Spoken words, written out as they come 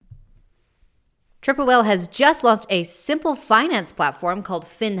Triple Whale has just launched a simple finance platform called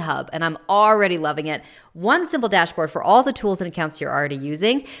FinHub, and I'm already loving it. One simple dashboard for all the tools and accounts you're already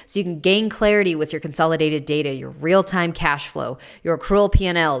using, so you can gain clarity with your consolidated data, your real-time cash flow, your accrual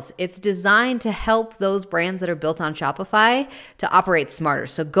P&Ls. It's designed to help those brands that are built on Shopify to operate smarter.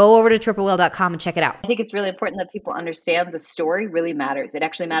 So go over to triplewhale.com and check it out. I think it's really important that people understand the story really matters. It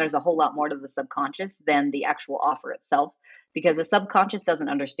actually matters a whole lot more to the subconscious than the actual offer itself, because the subconscious doesn't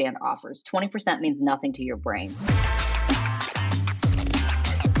understand offers. 20% means nothing to your brain.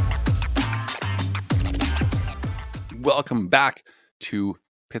 Welcome back to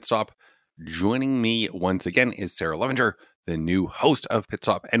Pit Stop. Joining me once again is Sarah Levinger, the new host of Pit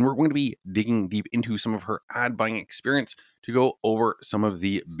Stop, and we're going to be digging deep into some of her ad buying experience to go over some of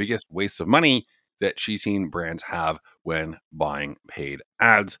the biggest wastes of money that she's seen brands have when buying paid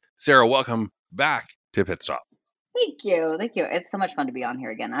ads. Sarah, welcome back to Pit Stop. Thank you. Thank you. It's so much fun to be on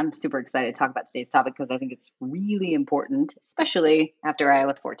here again. I'm super excited to talk about today's topic because I think it's really important, especially after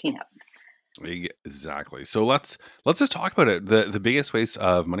iOS 14 happened. Exactly. So let's just talk about it. The biggest waste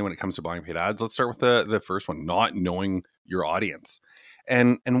of money when it comes to buying paid ads. Let's start with the first one, not knowing your audience.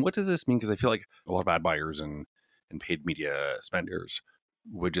 And what does this mean? Because I feel like a lot of ad buyers and paid media spenders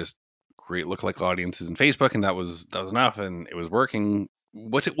would just create lookalike audiences in Facebook, and that was enough, and it was working.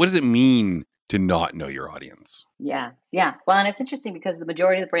 What does it mean to not know your audience? Yeah. Well, and it's interesting because the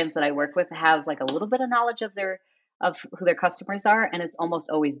majority of the brands that I work with have like a little bit of knowledge of who their customers are, and it's almost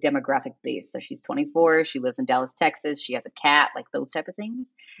always demographic based. So she's 24, she lives in Dallas, Texas, she has a cat, like those type of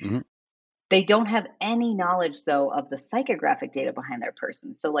things. Mm-hmm. They don't have any knowledge though of the psychographic data behind their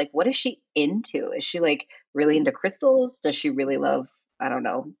person. So like, what is she into? Is she like really into crystals? Does she really love, I don't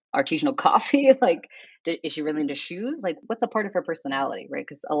know, artisanal coffee? Like, is she really into shoes? Like, what's a part of her personality, right?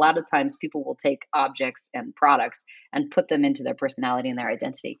 Because a lot of times people will take objects and products and put them into their personality and their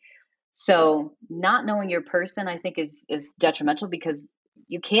identity. So not knowing your person, I think, is detrimental because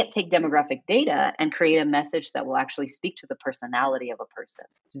you can't take demographic data and create a message that will actually speak to the personality of a person.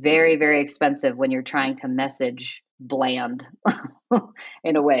 It's very, very expensive when you're trying to message bland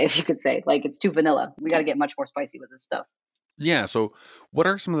in a way, if you could say. Like, it's too vanilla. We got to get much more spicy with this stuff. Yeah. So what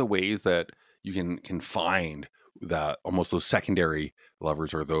are some of the ways that you can find that almost those secondary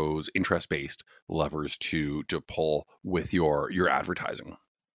levers or those interest-based levers to pull with your advertising?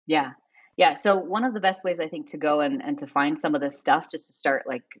 Yeah. So one of the best ways I think to go and to find some of this stuff, just to start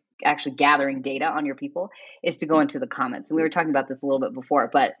like actually gathering data on your people, is to go into the comments. And we were talking about this a little bit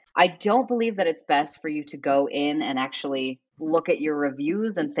before, but I don't believe that it's best for you to go in and actually look at your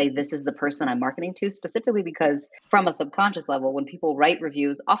reviews and say, this is the person I'm marketing to, specifically because from a subconscious level, when people write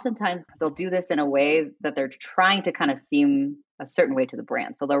reviews, oftentimes they'll do this in a way that they're trying to kind of seem a certain way to the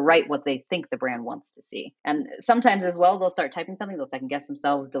brand. So they'll write what they think the brand wants to see. And sometimes as well, they'll start typing something, they'll second guess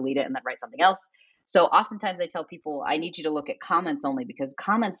themselves, delete it, and then write something else. So oftentimes I tell people, I need you to look at comments only, because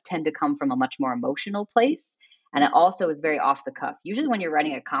comments tend to come from a much more emotional place. And it also is very off the cuff. Usually when you're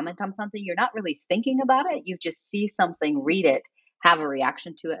writing a comment on something, you're not really thinking about it. You just see something, read it, have a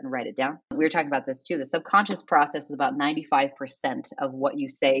reaction to it, and write it down. We were talking about this too. The subconscious process is about 95% of what you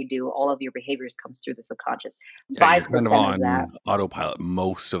say, do. All of your behaviors comes through the subconscious. 5% You're kind of of on that. autopilot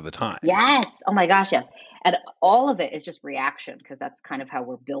most of the time. Yes. Oh my gosh, yes. And all of it is just reaction, because that's kind of how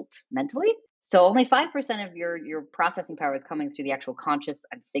we're built mentally. So only 5% of your processing power is coming through the actual conscious.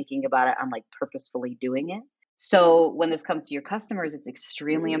 I'm thinking about it. I'm like purposefully doing it. So when this comes to your customers, it's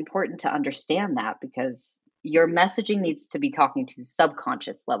extremely important to understand that, because your messaging needs to be talking to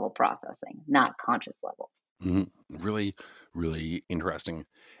subconscious level processing, not conscious level. Mm-hmm. Really, really interesting.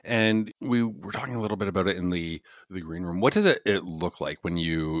 And we were talking a little bit about it in the green room. What does it look like when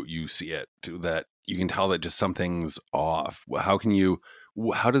you see it, that you can tell that just something's off? How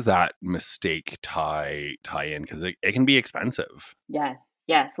does that mistake tie in? Because it can be expensive.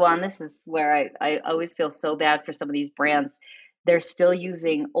 Yes. Well, and this is where I always feel so bad for some of these brands. They're still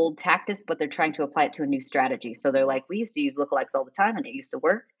using old tactics, but they're trying to apply it to a new strategy. So they're like, we used to use lookalikes all the time and it used to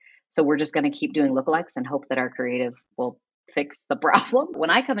work. So we're just going to keep doing lookalikes and hope that our creative will fix the problem. When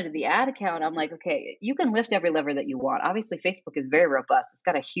I come into the ad account, I'm like, okay, you can lift every lever that you want. Obviously, Facebook is very robust. It's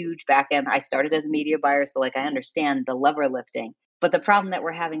got a huge back end. I started as a media buyer, so like I understand the lever lifting. But the problem that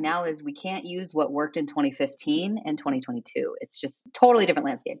we're having now is we can't use what worked in 2015 and 2022. It's just totally different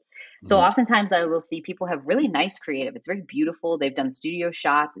landscape. So oftentimes I will see people have really nice creative. It's very beautiful. They've done studio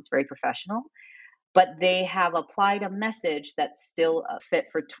shots. It's very professional. But they have applied a message that's still a fit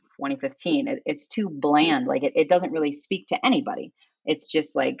for 2015. It's too bland. Like it doesn't really speak to anybody. It's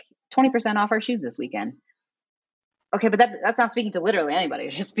just like 20% off our shoes this weekend. Okay, but that's not speaking to literally anybody.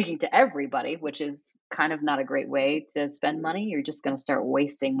 It's just speaking to everybody, which is kind of not a great way to spend money. You're just going to start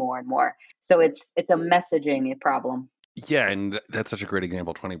wasting more and more. So it's a messaging problem. Yeah, and that's such a great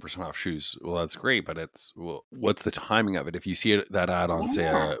example. 20% off shoes. Well, that's great, but it's well, what's the timing of it? If you see that ad on say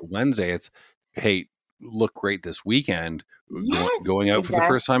Yeah. a Wednesday, it's hey, look great this weekend. Yes, Going out for the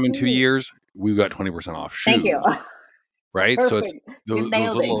first time in 2 exactly. years, we've got 20% off Thank you. shoes. Right? So it's Perfect. You those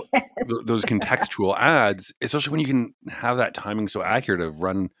nailed little it. those contextual ads, especially when you can have that timing so accurate of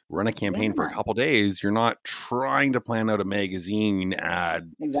run a campaign for a Yeah, couple days. You're not trying to plan out a magazine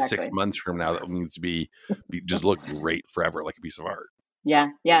ad 6 exactly. months from now that needs to be just look great forever like a piece of art. Yeah,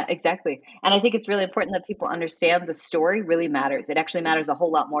 exactly. And I think it's really important that people understand the story really matters. It actually matters a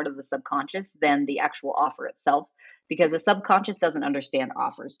whole lot more to the subconscious than the actual offer itself, because the subconscious doesn't understand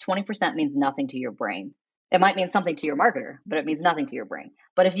offers. 20% means nothing to your brain. It might mean something to your marketer, but it means nothing to your brain.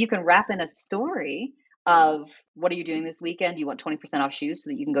 But if you can wrap in a story of what are you doing this weekend? You want 20% off shoes so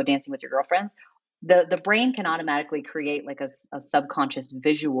that you can go dancing with your girlfriends? The brain can automatically create like a subconscious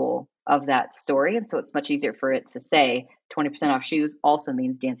visual of that story, and so it's much easier for it to say 20% off shoes also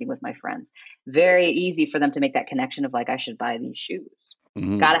means dancing with my friends. Very easy for them to make that connection of like, I should buy these shoes.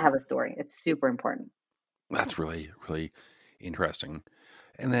 Got to Mhm. have a story. It's super important. That's really, really interesting.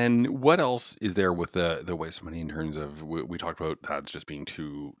 And then what else is there with the waste of money in terms of we talked about ads just being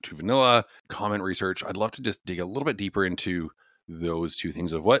too vanilla, comment research. I'd love to just dig a little bit deeper into those two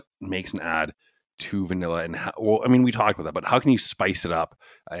things of what makes an ad too vanilla and how, well, I mean, we talked about that, but how can you spice it up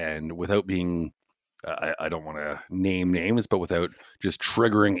and without being I don't want to name names, but without just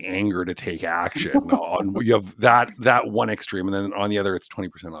triggering anger to take action. On you have that one extreme, and then on the other, it's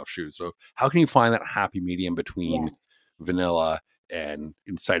 20% off shoes. So how can you find that happy medium between Yeah. vanilla and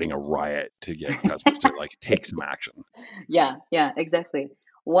inciting a riot to get customers to like take some action? Yeah, exactly.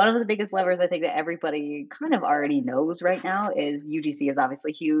 One of the biggest levers I think that everybody kind of already knows right now is UGC is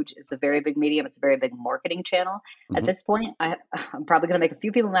obviously huge. It's a very big medium. It's a very big marketing channel. At Hmm. this point, I'm probably going to make a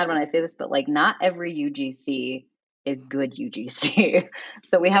few people mad when I say this, but like not every UGC is good UGC.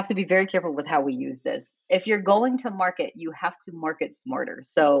 So we have to be very careful with how we use this. If you're going to market, you have to market smarter.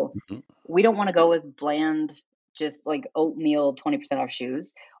 So Hmm. we don't want to go with bland, just like oatmeal 20% off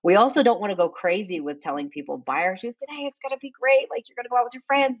shoes. We also don't want to go crazy with telling people, buy our shoes today. It's going to be great. Like you're going to go out with your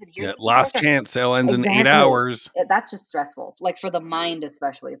friends and here's Yeah, the last suggestion. chance sale ends in eight Exactly. hours. That's just stressful. Like for the mind,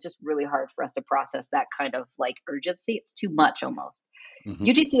 especially, it's just really hard for us to process that kind of like urgency. It's too much almost. Hmm.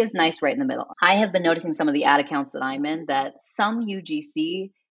 UGC is nice right in the middle. I have been noticing some of the ad accounts that I'm in that some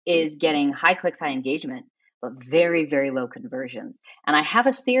UGC is getting high clicks, high engagement, but very, very low conversions. And I have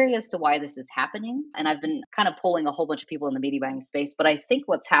a theory as to why this is happening. And I've been kind of polling a whole bunch of people in the media buying space. But I think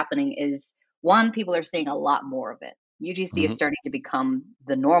what's happening is one, people are seeing a lot more of it. UGC is Hmm. starting to become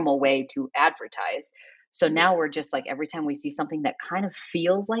the normal way to advertise. So now we're just like every time we see something that kind of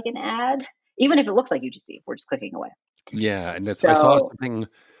feels like an ad, even if it looks like UGC, we're just clicking away. Yeah, and that's I saw So something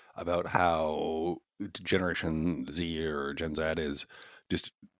about how Generation Z or Gen Z is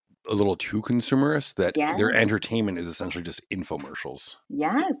just a little too consumerist that their yes, entertainment is essentially just infomercials.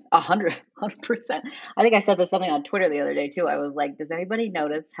 yes, 100%. I think I said this something on Twitter the other day too. I was like, does anybody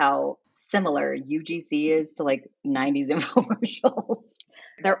notice how similar UGC is to like 90s infomercials?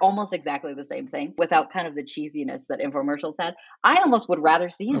 They're almost exactly the same thing without kind of the cheesiness that infomercials had. I almost would rather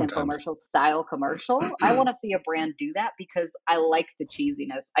see an Sometimes. infomercial style commercial. I want to see a brand do that because I like the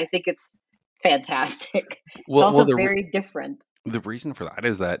cheesiness. I think it's fantastic. It's Well, also very different. the reason for that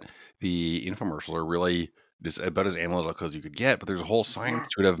is that the infomercials are really just about as analytical as you could get, but there's a whole Yeah, science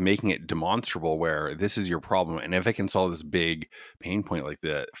to it of making it demonstrable where this is your problem. And if it can solve this big pain point, like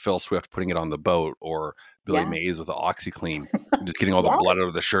the Phil Swift putting it on the boat or Billy yeah, Mays with the OxyClean, just getting all the yes, blood out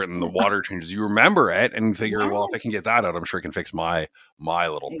of the shirt and the water changes, you remember it and figure, well, if I yes, can get that out, I'm sure it can fix my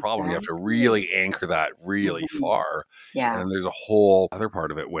little problem. You have to exactly. really anchor that really Mhm. far. And Yeah. then there's a whole other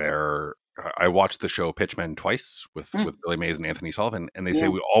part of it where I watched the show Pitchmen twice Mm, with Billy Mays and Anthony Sullivan, and they say yeah.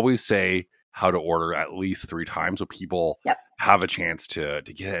 we always say how to order at least 3 times so people Yep. have a chance to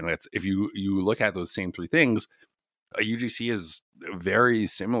get it. And it's if you look at those same three things, a UGC is very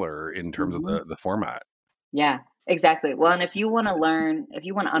similar in terms of Mhm. the format. Yeah, exactly. Well, and if you want to learn, if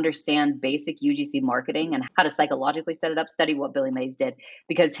you want to understand basic UGC marketing and how to psychologically set it up, study what Billy Mays did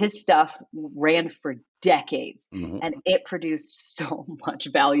because his stuff ran for decades Hmm. and it produced so much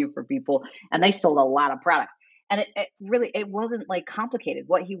value for people and they sold a lot of products. And it really it wasn't like complicated.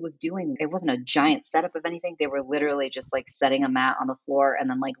 What he was doing, it wasn't a giant setup of anything. They were literally just like setting a mat on the floor and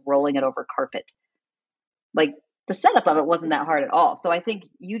then like rolling it over carpet. Like the setup of it wasn't that hard at all. So I think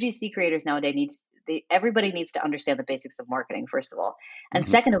UGC creators nowadays everybody needs to understand the basics of marketing, first of all. And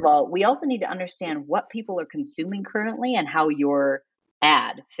second of all, we also need to understand what people are consuming currently and how your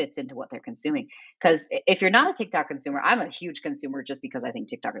ad fits into what they're consuming. Because if you're not a TikTok consumer, I'm a huge consumer just because I think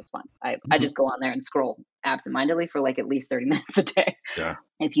TikTok is fun. I just go on there and scroll absentmindedly for like at least 30 minutes a day. Yeah.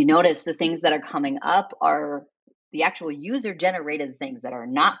 If you notice, the things that are coming up are the actual user generated things that are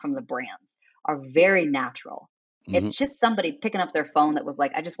not from the brands, are very natural. It's just somebody picking up their phone that was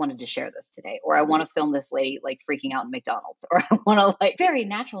like, I just wanted to share this today, or I want to film this lady like freaking out in McDonald's, or I want to like very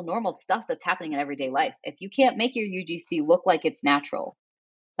natural, normal stuff that's happening in everyday life. If you can't make your UGC look like it's natural,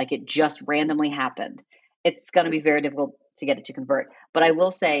 like it just randomly happened, it's going to be very difficult to get it to convert. But I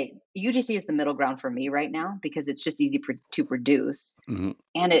will say UGC is the middle ground for me right now because it's just easy to produce and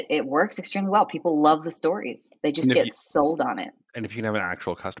it works extremely well. People love the stories. They just get sold on it. And if you can have an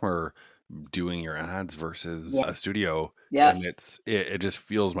actual customer doing your ads versus a studio, Yeah. and it just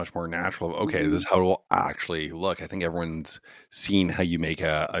feels much more natural. Okay, this is how it will actually look. I think everyone's seen how you make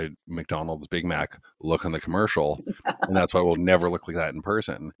a McDonald's Big Mac look on the commercial, and that's why it will never look like that in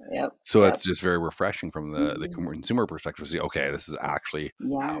person. So it's just very refreshing from the consumer perspective to see, okay, this is actually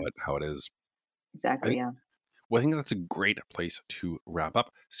how it is. Exactly. Well, I think that's a great place to wrap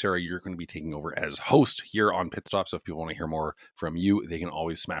up. Sarah, you're going to be taking over as host here on Pit Stop. So if people want to hear more from you, they can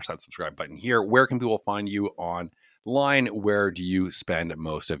always smash that subscribe button here. Where can people find you online? Where do you spend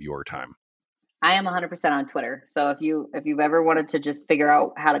most of your time? I am 100% on Twitter. So if you've ever wanted to just figure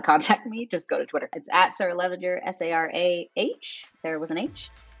out how to contact me, just go to Twitter. It's at Sarah Levinger, SARAH, Sarah with an H,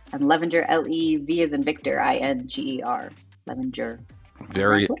 and Levinger, LEV as in Victor, INGER, Levinger.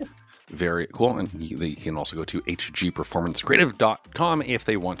 Very cool. And they can also go to hgperformancecreative.com if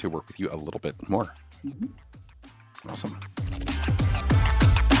they want to work with you a little bit more. Awesome.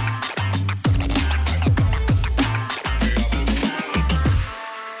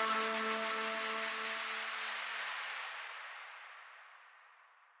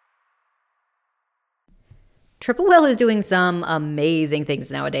 Triple Whale is doing some amazing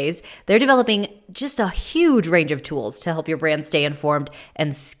things nowadays. They're developing just a huge range of tools to help your brand stay informed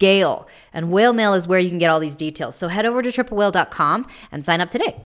and scale. And Whale Mail is where you can get all these details. So head over to triplewhale.com and sign up today.